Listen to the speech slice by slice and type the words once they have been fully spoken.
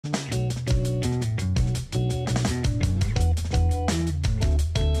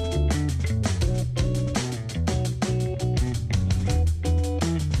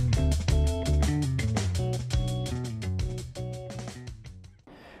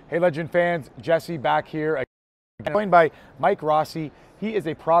Hey Legend fans, Jesse back here, joined by Mike Rossi. He is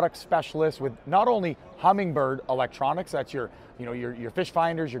a product specialist with not only Humminbird electronics, that's your fish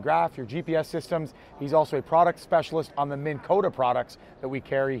finders, your graph, your GPS systems. He's also a product specialist on the Minn Kota products that we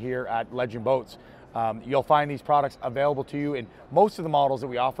carry here at Legend Boats. You'll find these products available to you in most of the models that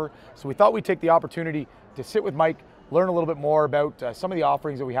we offer. So we thought we'd take the opportunity to sit with Mike, learn a little bit more about some of the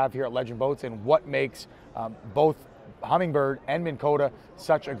offerings that we have here at Legend Boats and what makes both Humminbird and Minn Kota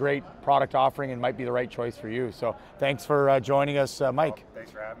such a great product offering and might be the right choice for you. So thanks for joining us, Mike.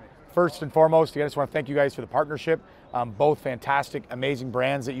 Thanks for having me. First and foremost, I just want to thank you guys for the partnership. Both fantastic, amazing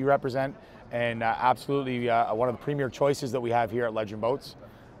brands that you represent, and absolutely one of the premier choices that we have here at Legend Boats.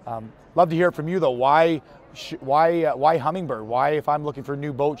 Love to hear from you though. Why Humminbird? Why, if I'm looking for a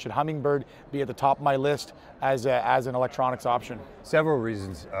new boat, should Humminbird be at the top of my list as an electronics option? Several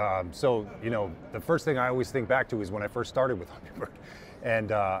reasons. So, the first thing I always think back to is when I first started with Humminbird.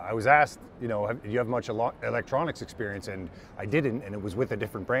 And I was asked, do you have much electronics experience? And I didn't, and it was with a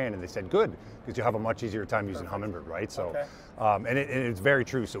different brand. And they said, good, because you have a much easier time using Humminbird, right? So, okay. And it's very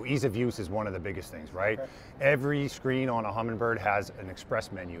true. So ease of use is one of the biggest things, right? Okay. Every screen on a Humminbird has an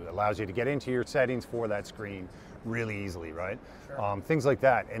express menu. It allows you to get into your settings for that screen really easily, right? Sure. Things like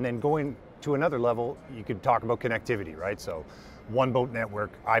that. And then going to another level, you could talk about connectivity, right? So One Boat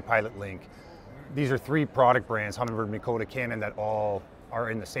Network, iPilot Link. These are three product brands, Humminbird, Minn Kota, Canon, that all are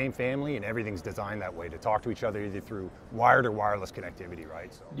in the same family, and everything's designed that way to talk to each other either through wired or wireless connectivity,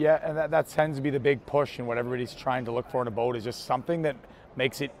 right? So. Yeah, and that tends to be the big push, and what everybody's trying to look for in a boat is just something that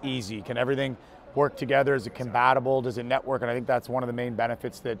makes it easy. Can everything work together? Is it compatible? Does it network? And I think that's one of the main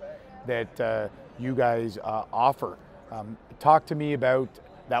benefits that you guys offer. Talk to me about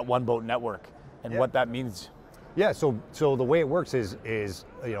that One Boat Network and what that means. Yeah, so the way it works is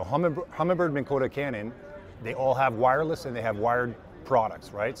Humminbird, Minn Kota, Canon, they all have wireless and they have wired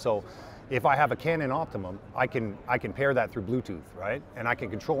products, right? So if I have a Canon Optimum, I can pair that through Bluetooth, right? And I can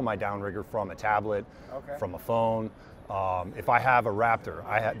control my downrigger from a tablet, from a phone. If I have a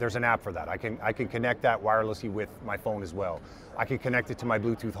Raptor, there's an app for that. I can connect that wirelessly with my phone as well. I can connect it to my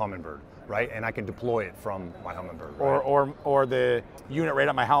Bluetooth Humminbird, right? And I can deploy it from my Humminbird. Right? Or the unit right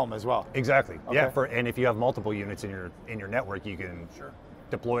at my helm as well. Exactly. Okay. Yeah. And if you have multiple units in your network, you can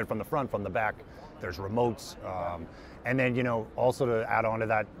deploy it from the front, from the back. There's remotes. And then, also to add on to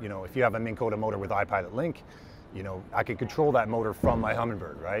that, if you have a Minn Kota motor with iPilot Link, I can control that motor from my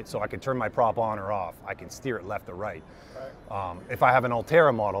Humminbird, right? So I can turn my prop on or off. I can steer it left or right. If I have an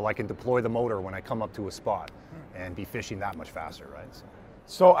Ulterra model, I can deploy the motor when I come up to a spot and be fishing that much faster, right?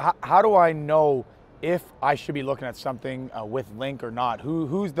 So how do I know if I should be looking at something with Link or not?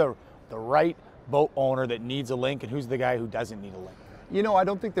 Who's the right boat owner that needs a Link, and who's the guy who doesn't need a Link? I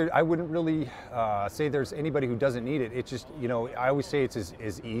don't think I wouldn't really say there's anybody who doesn't need it. It's just, I always say it's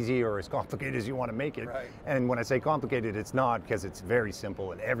as easy or as complicated as you want to make it. Right. And when I say complicated, it's not, because it's very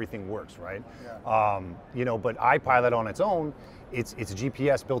simple and everything works, right? Yeah. But iPilot on its own, it's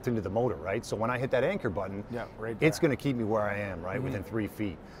GPS built into the motor, right? So when I hit that anchor button, it's going to keep me where I am, right, within 3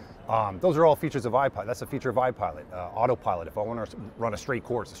 feet. Those are all features of iPilot. That's a feature of iPilot. Autopilot, if I want to run a straight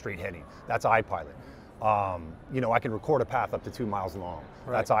course, a straight heading, that's iPilot. I can record a path up to 2 miles long.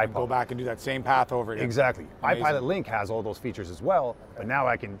 Right. That's iPilot. Go back and do that same path over again. Exactly. Amazing. iPilot Link has all those features as well, but now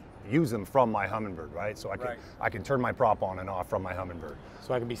I can use them from my Humminbird, right? So I can turn my prop on and off from my Humminbird.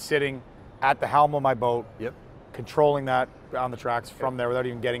 So I can be sitting at the helm of my boat, controlling that on the tracks from there without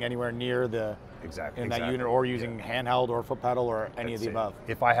even getting anywhere near the that unit, or using handheld or foot pedal or any of the above.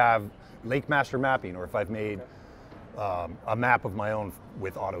 If I have Lake Master mapping, or if I've made a map of my own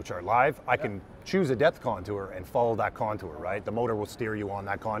with AutoChart Live, I can choose a depth contour and follow that contour, right? The motor will steer you on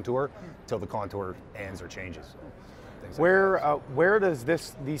that contour till the contour ends or changes. So where does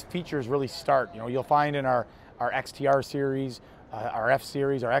these features really start? You'll find in our XTR series, our F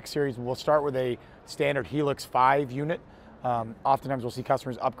series, our X series, we'll start with a standard Helix 5 unit. Oftentimes we'll see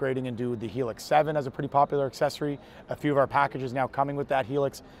customers upgrading and do the Helix 7 as a pretty popular accessory. A few of our packages now coming with that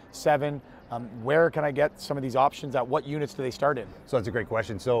Helix 7. Where can I get some of these options? At what units do they start in? So that's a great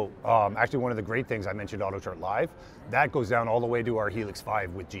question. So actually one of the great things, I mentioned AutoChart Live, that goes down all the way to our Helix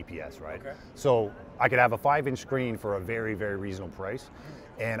 5 with GPS, right? Okay. So I could have a 5-inch screen for a very, very reasonable price,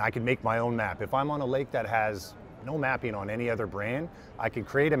 and I can make my own map. If I'm on a lake that has no mapping on any other brand, I can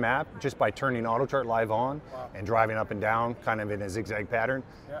create a map just by turning AutoChart Live on and driving up and down kind of in a zigzag pattern.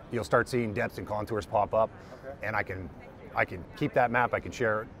 Yeah. You'll start seeing depths and contours pop up, and I can keep that map, I can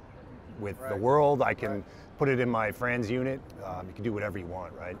share it with the world, I can put it in my friend's unit, you can do whatever you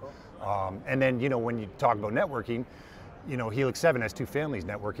want, right? And then, when you talk about networking, Helix 7 has 2 families,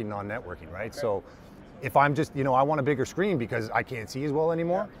 networking, non-networking, right? Okay. So if I'm just, I want a bigger screen because I can't see as well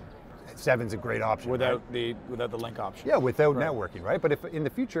anymore, 7's a great option. Without the link option. Yeah, without networking, right? But if in the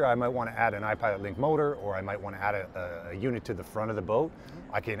future I might want to add an iPilot Link motor, or I might want to add a unit to the front of the boat,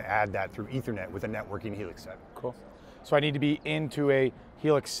 I can add that through Ethernet with a networking Helix 7. Cool. So I need to be into a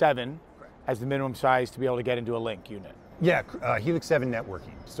Helix 7 as the minimum size to be able to get into a Link unit. Yeah, Helix 7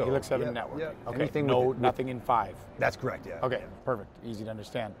 networking. So Helix 7 networking. Yeah. Okay. Nothing in 5. That's correct. Yeah. Okay. Perfect. Easy to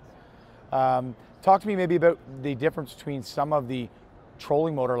understand. Talk to me maybe about the difference between some of the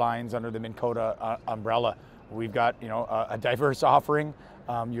trolling motor lines under the Minn Kota umbrella. We've got a diverse offering.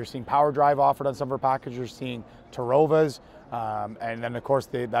 You're seeing power drive offered on some of our packages. You're seeing Terrovas, and then of course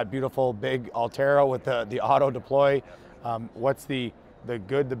that beautiful big Ulterra with the auto deploy. What's the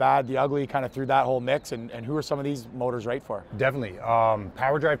good, the bad, the ugly, kind of through that whole mix, and who are some of these motors right for? Definitely.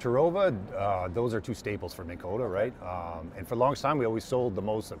 Power drive Terrova, those are two staples for Minn Kota, right? And for the longest time, we always sold the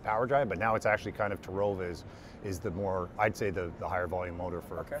most of power drive, but now it's actually kind of Terrova is the more, I'd say, the higher volume motor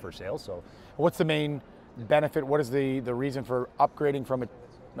for sales. So, what's the main benefit? What is the reason for upgrading from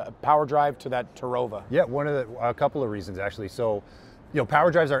a power drive to that Terrova? Yeah, a couple of reasons actually. So,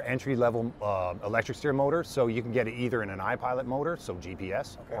 power drives are entry-level electric steer motors, so you can get it either in an iPilot motor, so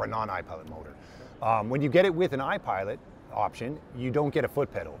GPS, or a non-iPilot motor. When you get it with an iPilot option, you don't get a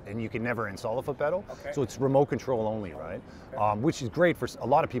foot pedal, and you can never install a foot pedal, so it's remote control only, right? Which is great for a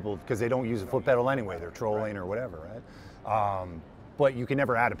lot of people because they don't use a foot pedal anyway, they're trolling or whatever, right? But you can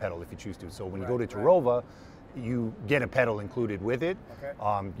never add a pedal if you choose to. So when you go to Terrova, you get a pedal included with it.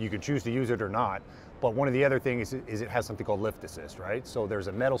 You can choose to use it or not. But one of the other things is it has something called lift assist, right? So there's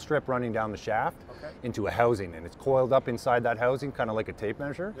a metal strip running down the shaft into a housing, and it's coiled up inside that housing, kind of like a tape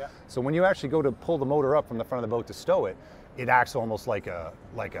measure. So when you actually go to pull the motor up from the front of the boat to stow it, it acts almost like a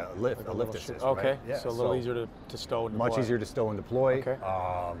lift assist. Okay, right? Yeah, so a little easier to stow and deploy. Much easier to stow and deploy.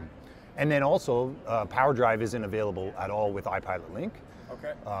 And then also, power drive isn't available at all with iPilot Link.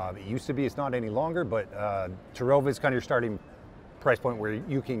 It used to be, it's not any longer, but Terrova is kind of your starting price point where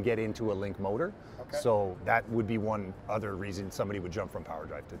you can get into a Link motor. So that would be one other reason somebody would jump from power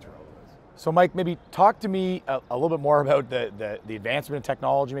drive to Terrova. So Mike, maybe talk to me a little bit more about the advancement in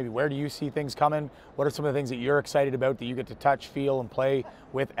technology. Maybe where do you see things coming? What are some of the things that you're excited about that you get to touch, feel, and play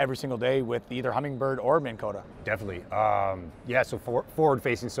with every single day with either Humminbird or Minn Kota? Definitely. Yeah, so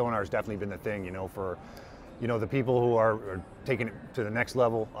forward-facing sonar has definitely been the thing, for the people who are taking it to the next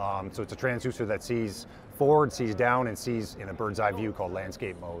level. So it's a transducer that sees forward, sees down, and sees in a bird's eye view called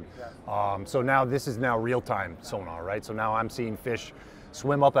landscape mode. So now this is now real-time sonar, right? So now I'm seeing fish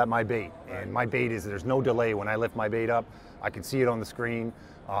swim up at my bait, and my bait there's no delay. When I lift my bait up, I can see it on the screen.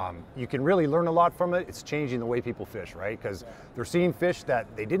 You can really learn a lot from it. It's changing the way people fish, right? Because they're seeing fish that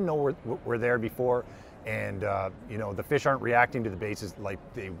they didn't know were there before, and the fish aren't reacting to the baits like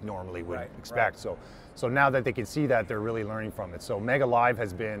they normally would expect. So now that they can see that, they're really learning from it. So Mega Live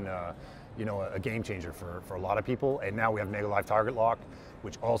has been a game changer for a lot of people, and now we have Mega Live Target Lock,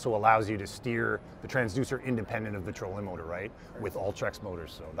 which also allows you to steer the transducer independent of the trolling motor, right? With Ultrex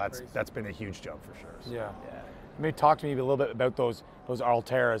motors. So that's been a huge jump for sure. Yeah. Maybe talk to me a little bit about those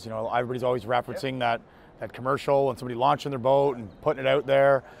Ulterras. Everybody's always referencing that commercial and somebody launching their boat and putting it out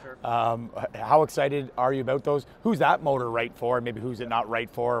there. How excited are you about those? Who's that motor right for? Maybe who's it not right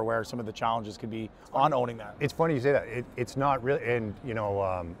for, or where some of the challenges could be on owning that? It's funny you say that. It's not really, and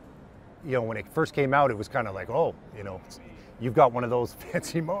when it first came out, it was kind of like, you've got one of those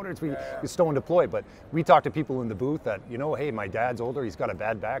fancy motors, we stow and deploy. But we talk to people in the booth that, hey, my dad's older, he's got a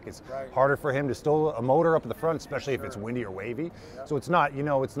bad back. It's harder for him to stow a motor up at the front, especially if it's windy or wavy. So it's not,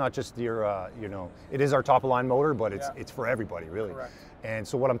 it's not just your, it is our top of line motor, but it's for everybody really. And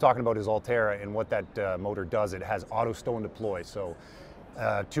so what I'm talking about is Ulterra, and what that motor does, it has auto stow and deploy. So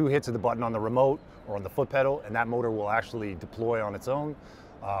 2 hits of the button on the remote or on the foot pedal, and that motor will actually deploy on its own.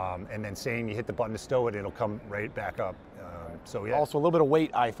 And then same, you hit the button to stow it, it'll come right back up. So yeah. Also a little bit of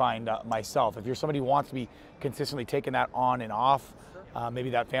weight, I find myself. If you're somebody who wants to be consistently taking that on and off, maybe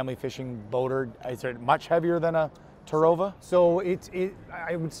that family fishing boater, is it much heavier than a Terrova? So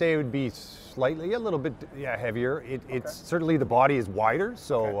I would say it would be slightly, a little bit heavier. It's certainly, the body is wider,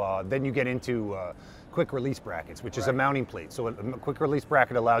 so then you get into quick release brackets, which is a mounting plate. So a quick release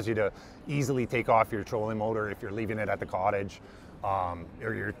bracket allows you to easily take off your trolling motor if you're leaving it at the cottage.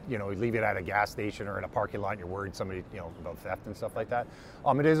 Or you leave it at a gas station or in a parking lot, and you're worried somebody, about theft and stuff like that.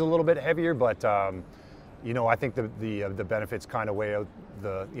 It is a little bit heavier, but I think the benefits kind of weigh out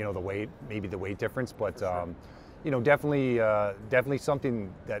the weight, maybe the weight difference, but definitely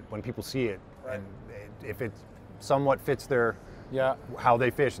something that when people see it, and if it somewhat fits their how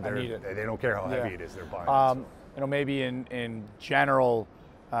they fish, they don't care how heavy it is, they're buying it. Maybe in general,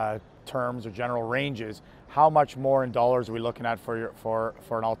 terms or general ranges, how much more in dollars are we looking at for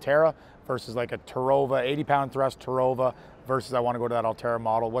an Ulterra versus like a Terrova, 80-pound thrust Terrova versus I want to go to that Ulterra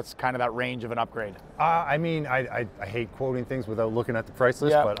model? What's kind of that range of an upgrade? I mean, I hate quoting things without looking at the price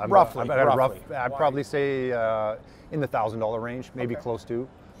list, Yeah, but I'd probably say in the $1,000 range, maybe close to.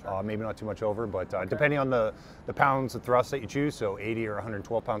 Maybe not too much over, but depending on the pounds of thrust that you choose, so 80 or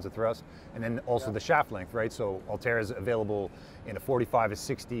 112 pounds of thrust, and then also the shaft length, right? So Ulterra is available in a 45, a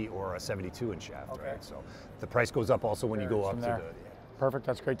 60, or a 72-inch shaft, right? So the price goes up also when you go up to the... Perfect,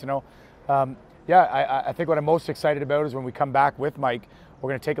 that's great to know. Yeah, I think what I'm most excited about is when we come back with Mike, we're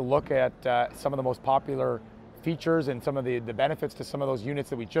going to take a look at some of the most popular features and some of the benefits to some of those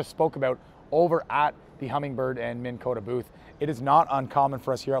units that we just spoke about over at the Humminbird and Minn Kota booth. It is not uncommon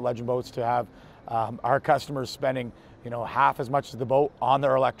for us here at Legend Boats to have our customers spending, half as much as the boat on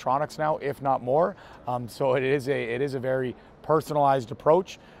their electronics now, if not more. So it is a very personalized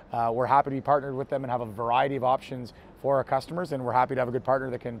approach. We're happy to be partnered with them and have a variety of options for our customers, and we're happy to have a good partner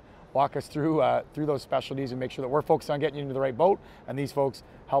that can walk us through those specialties and make sure that we're focused on getting you into the right boat, and these folks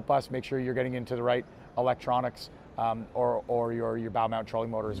help us make sure you're getting into the right electronics or your bow mount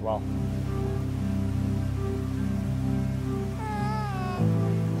trolling motor as well.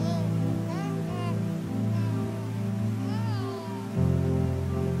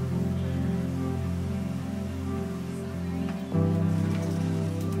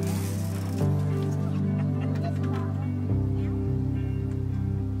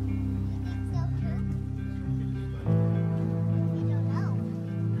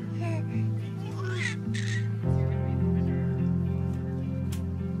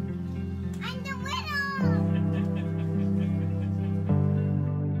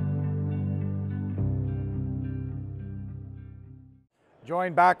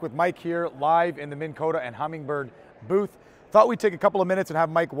 Joined back with Mike here live in the Minn Kota and Humminbird booth. Thought we'd take a couple of minutes and have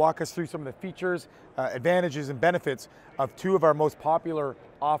Mike walk us through some of the features, advantages, and benefits of two of our most popular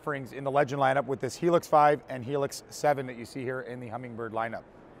offerings in the Legend lineup with this Helix 5 and Helix 7 that you see here in the Humminbird lineup.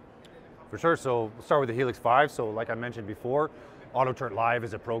 For sure, so we'll start with the Helix 5. So like I mentioned before, AutoTurt Live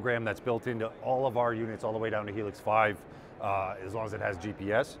is a program that's built into all of our units all the way down to Helix 5, as long as it has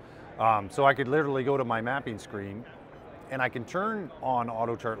GPS. So I could literally go to my mapping screen and I can turn on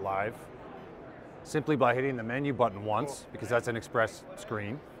AutoTurt Live simply by hitting the menu button once, because that's an express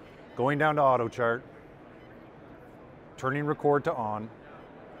screen, going down to AutoChart, turning record to on.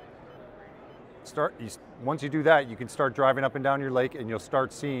 Once you do that, you can start driving up and down your lake and you'll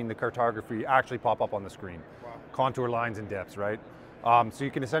start seeing the cartography actually pop up on the screen. Wow. Contour lines and depths, right? So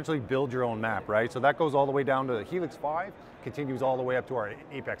you can essentially build your own map, right? So that goes all the way down to the Helix 5, continues all the way up to our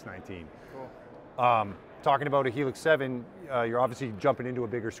Apex 19. Cool. Talking about a Helix 7, you're obviously jumping into a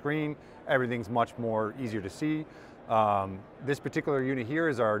bigger screen. Everything's much more easier to see. This particular unit here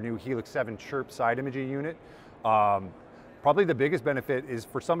is our new Helix 7 Chirp side imaging unit. Probably the biggest benefit is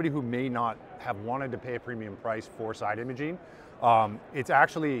for somebody who may not have wanted to pay a premium price for side imaging. It's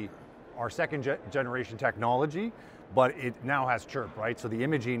actually our second generation technology, but it now has Chirp, right? So the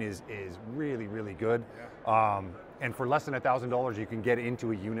imaging is really, really good. Yeah. And for less than $1,000, you can get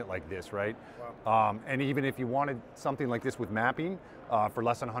into a unit like this, right? Wow. And even if you wanted something like this with mapping, for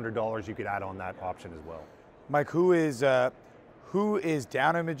less than $100, you could add on that option as well. Mike, who is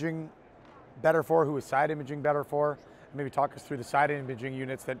down imaging better for? Who is side imaging better for? Maybe talk us through the side imaging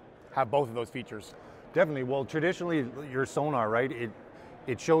units that have both of those features. Definitely. Well, traditionally, your sonar, right?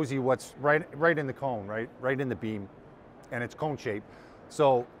 It shows you what's right in the cone, right in the beam, and it's cone shaped.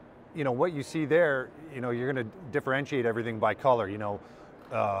 So, what you see there, you're going to differentiate everything by color.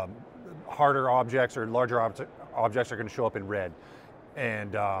 Harder objects or larger objects are going to show up in red.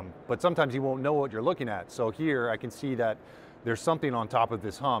 And but sometimes you won't know what you're looking at. So here I can see that there's something on top of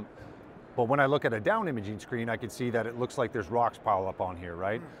this hump. But when I look at a down imaging screen, I can see that it looks like there's rocks piled up on here,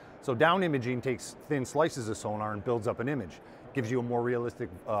 right? So down imaging takes thin slices of sonar and builds up an image. Gives you a more realistic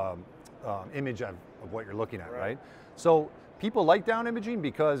image of what you're looking at, right? So people like down imaging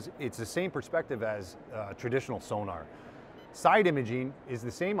because it's the same perspective as traditional sonar. Side imaging is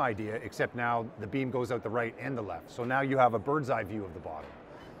the same idea, except now the beam goes out the right and the left. So now you have a bird's eye view of the bottom.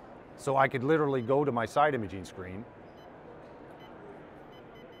 So I could literally go to my side imaging screen,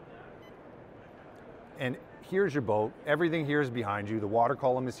 and here's your boat. Everything here is behind you. The water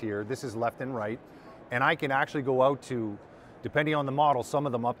column is here. This is left and right. And I can actually go out to, depending on the model, some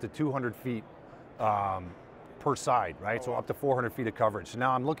of them up to 200 feet per side, right? So up to 400 feet of coverage. So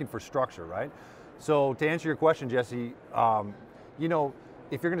now I'm looking for structure, right? So to answer your question, Jesse, if you're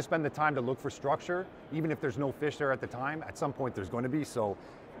going to spend the time to look for structure, even if there's no fish there at the time, at some point there's going to be. So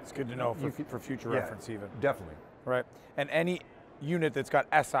it's good to know for future reference, even. Definitely. Right. And unit that's got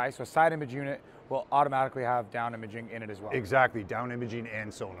SI, so a side image unit, will automatically have down imaging in it as well. Exactly, down imaging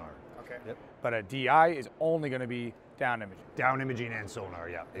and sonar. Okay. Yep. But a DI is only going to be down imaging. Down imaging and sonar,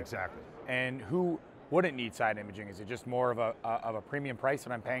 yeah, exactly. And who wouldn't need side imaging? Is it just more of a premium price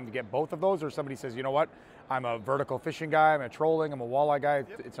that I'm paying to get both of those, or somebody says, you know what, I'm a vertical fishing guy, I'm a trolling, I'm a walleye guy,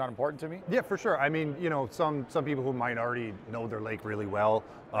 it's not important to me? Yeah, for sure. I mean, you know, some people who might already know their lake really well,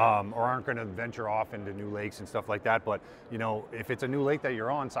 or aren't going to venture off into new lakes and stuff like that. But you know, if it's a new lake that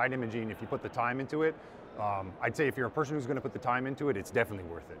you're on, side imaging, if you put the time into it, I'd say if you're a person who's going to put the time into it, it's definitely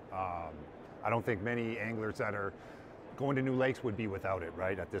worth it. I don't think many anglers that are going to new lakes would be without it,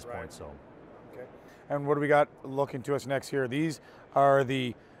 right, at this point. So. Okay. And what do we got looking to us next here? These are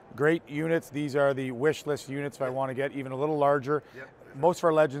the great units. These are the wish list units if I want to get even a little larger. Yep. Most of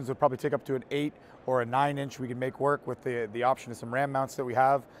our Legends would probably take up to an 8 or a 9-inch. We can make work with the option of some ram mounts that we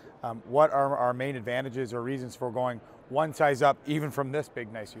have. What are our main advantages or reasons for going one size up even from this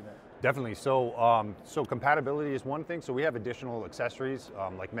big, nice unit? Definitely. So, so compatibility is one thing. So we have additional accessories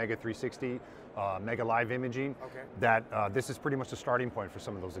like Mega 360, Mega Live Imaging. Okay. That this is pretty much the starting point for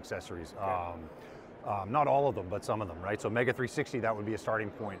some of those accessories. Okay. Not all of them, but some of them, right? So Mega 360, that would be a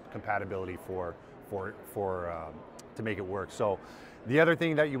starting point compatibility for to make it work. So the other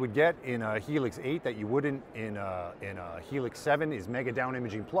thing that you would get in a Helix 8 that you wouldn't in a Helix 7 is Mega Down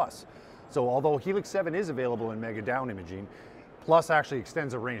Imaging Plus. So although Helix 7 is available in Mega Down Imaging, Plus actually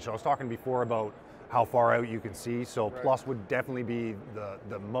extends the range. So I was talking before about how far out you can see. So right. Plus would definitely be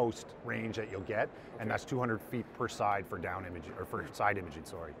the most range that you'll get, and that's 200 feet per side for down imaging, or for side imaging,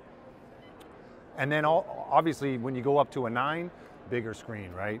 sorry. And then obviously when you go up to a 9, bigger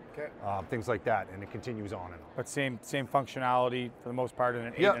screen, right? Okay. Things like that, and it continues on and on. But same functionality for the most part in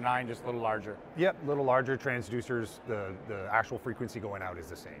an 8 and a 9, just a little larger. Yep, a little larger transducers. The actual frequency going out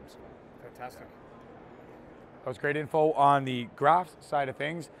is the same. So. Fantastic. That was great info on the graphs side of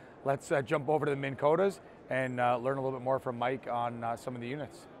things. Let's jump over to the Minn Kotas and learn a little bit more from Mike on some of the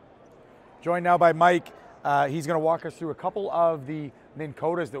units. Joined now by Mike. He's going to walk us through a couple of the Minn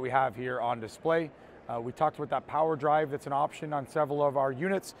Kotas that we have here on display. We talked about that power drive that's an option on several of our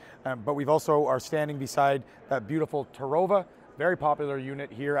units, but we've also are standing beside that beautiful Terrova, very popular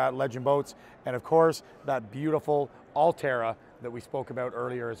unit here at Legend Boats, and of course that beautiful Ulterra that we spoke about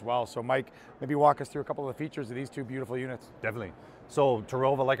earlier as well. So Mike, maybe walk us through a couple of the features of these two beautiful units. Definitely. So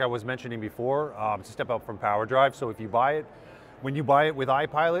Terrova, like I was mentioning before, it's a step up from power drive. So if you buy it, when you buy it with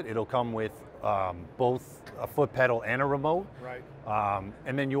iPilot, it'll come with both a foot pedal and a remote. Right.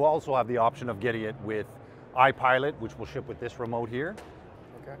 And then you also have the option of getting it with iPilot, which will ship with this remote here.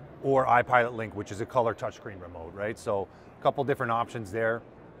 Okay. Or iPilot Link, which is a color touchscreen remote, right? So a couple different options there.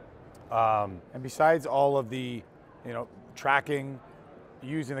 And besides all of the, tracking,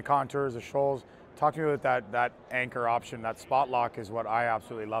 using the contours, the shoals, talk to me about that anchor option. That spot lock is what I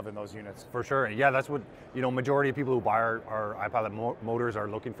absolutely love in those units. For sure. Yeah, that's what, majority of people who buy our iPilot motors are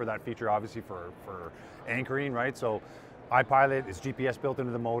looking for that feature, obviously, for anchoring, right? So iPilot is GPS built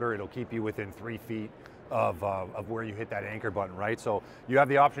into the motor. It'll keep you within 3 feet of where you hit that anchor button, right? So you have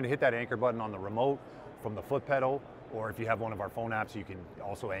the option to hit that anchor button on the remote from the foot pedal, or if you have one of our phone apps, you can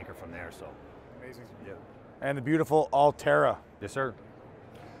also anchor from there. So amazing. Yeah. And the beautiful Ulterra. Yes, sir.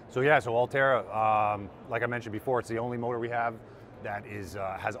 So yeah, so Ulterra, like I mentioned before, it's the only motor we have that has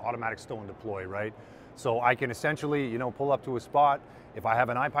automatic stow and deploy, right? So I can essentially, pull up to a spot. If I have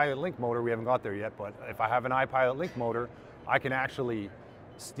an iPilot Link motor, we haven't got there yet, but if I have an iPilot Link motor, I can actually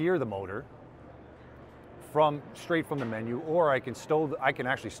steer the motor straight from the menu, or I can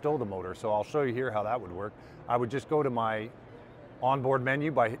actually stow the motor. So I'll show you here how that would work. I would just go to my onboard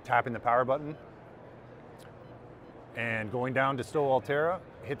menu by tapping the power button, and going down to stow Ulterra,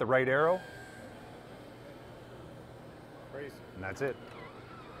 hit the right arrow. Crazy. And that's it.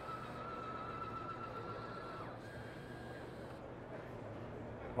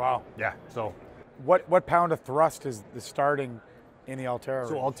 Wow. Yeah, so. What pound of thrust is the starting in the Ulterra?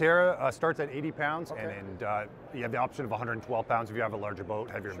 So Ulterra starts at 80 pounds, okay. and you have the option of 112 pounds if you have a larger boat,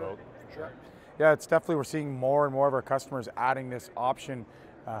 heavier boat. Sure. Yeah, it's definitely, we're seeing more and more of our customers adding this option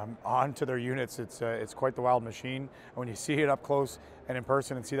onto their units. It's quite the wild machine. And when you see it up close and in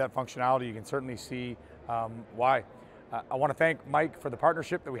person and see that functionality, you can certainly see why. I want to thank Mike for the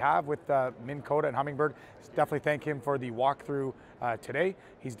partnership that we have with Minn Kota and Humminbird. Definitely thank him for the walkthrough today.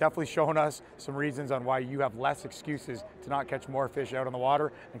 He's definitely shown us some reasons on why you have less excuses to not catch more fish out on the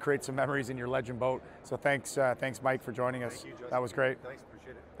water and create some memories in your Legend boat. So thanks Mike for joining us. Thank you, Justin. That was great. Thanks,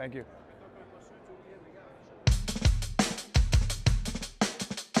 appreciate it. Thank you.